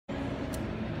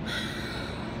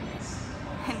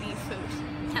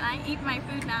I eat my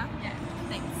food now? Yeah.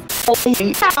 Thanks.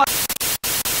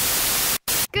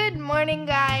 Good morning,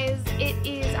 guys. It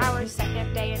is our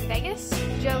second day in Vegas,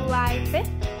 July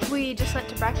 5th. We just went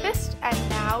to breakfast and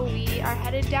now we are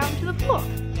headed down to the pool.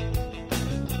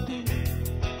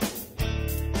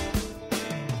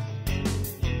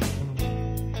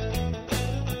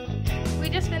 We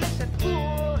just finished the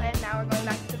pool and now we're going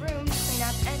back to the room to clean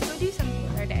up and go do something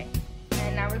with our day.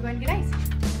 And now we're going to get ice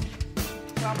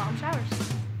while Mom showers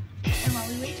and while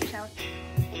we wait to shower.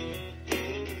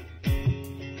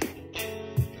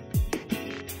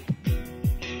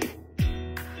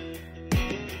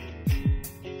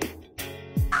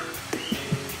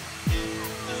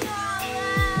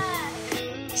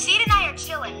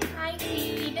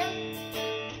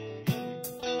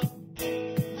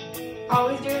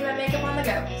 Always doing my makeup on the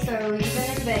go, so even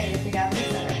in Vegas we got this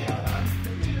setup going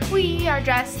on. We are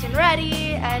dressed and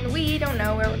ready, and we don't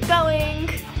know where we're going.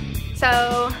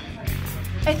 So,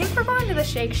 I think we're going to the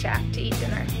Shake Shack to eat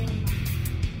dinner.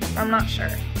 I'm not sure,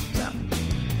 so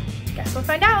guess we'll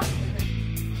find out.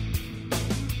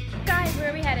 Guys, where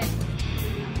are we headed?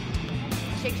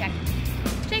 Shake Shack.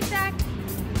 Shake Shack!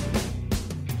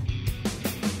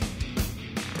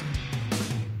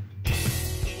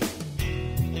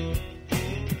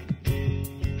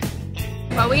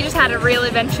 Well, we just had a real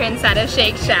adventure inside of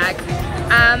Shake Shack.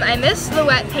 I missed the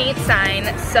wet paint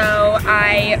sign, so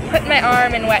I put my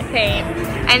arm in wet paint,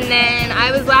 and then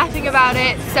I was laughing about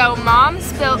it, so Mom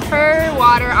spilt her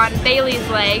water on Bailey's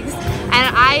legs,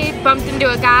 and I bumped into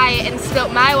a guy and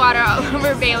spilt my water all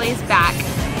over Bailey's back.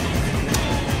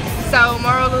 So,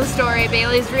 moral of the story,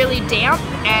 Bailey's really damp,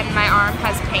 and my arm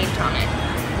has paint on it.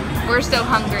 We're still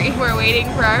hungry. We're waiting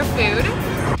for our food.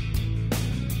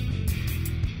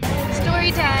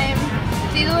 Story time.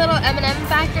 See the little M&M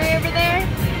factory over there?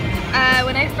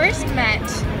 When I first met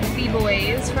the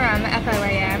boys from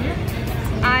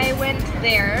FIYM, I went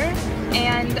there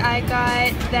and I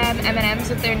got them M&Ms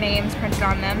with their names printed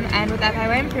on them and with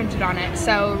FIYM printed on it.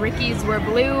 So Ricky's were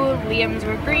blue, Liam's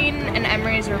were green, and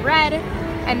Emery's were red,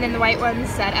 and then the white ones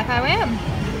said FIYM.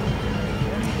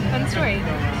 Fun story.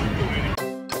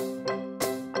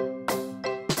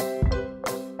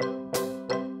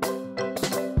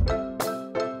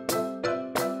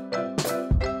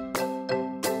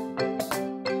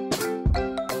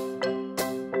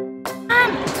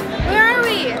 Where are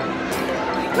we?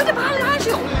 We're the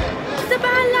Bellagio! The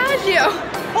Bellagio!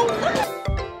 Oh, look!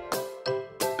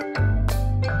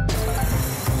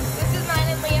 This is mine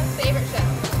and Liam's favorite show.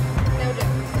 No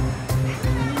joke.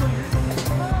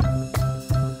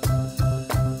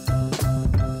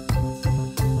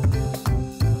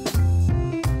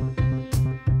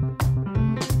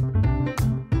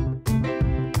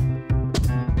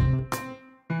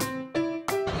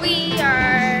 We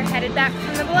are headed back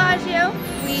from the Bellagio.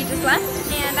 We just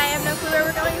left, and I have no clue where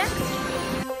we're going next.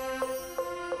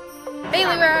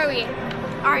 Bailey, where are we?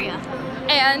 Aria.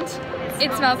 And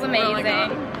it smells amazing. I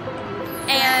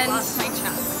And lost my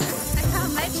chapstick. I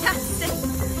found my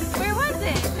chapstick. Where was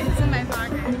it? It's in my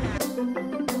pocket.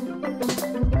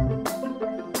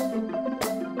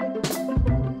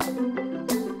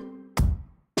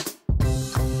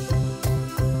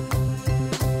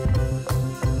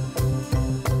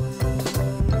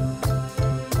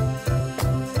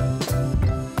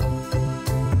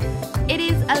 it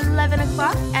is 11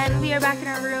 o'clock, and we are back in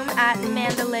our room at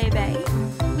Mandalay Bay.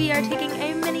 We are taking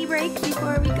a mini break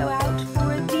before we go out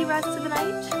for the rest of the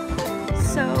night.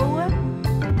 So,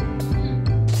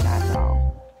 that's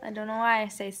all. I don't know why I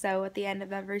say so at the end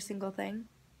of every single thing.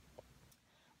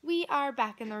 We are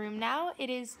back in the room now. It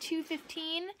is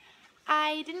 2:15.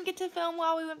 I didn't get to film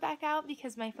while we went back out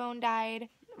because my phone died.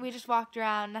 We just walked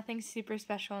around, nothing super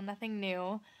special, nothing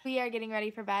new. We are getting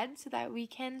ready for bed so that we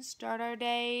can start our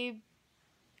day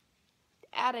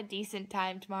at a decent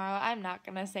time tomorrow. I'm not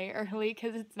gonna say early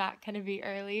because it's not gonna be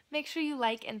early. Make sure you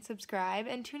like and subscribe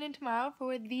and tune in tomorrow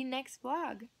for the next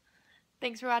vlog.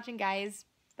 Thanks for watching, guys.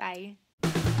 Bye.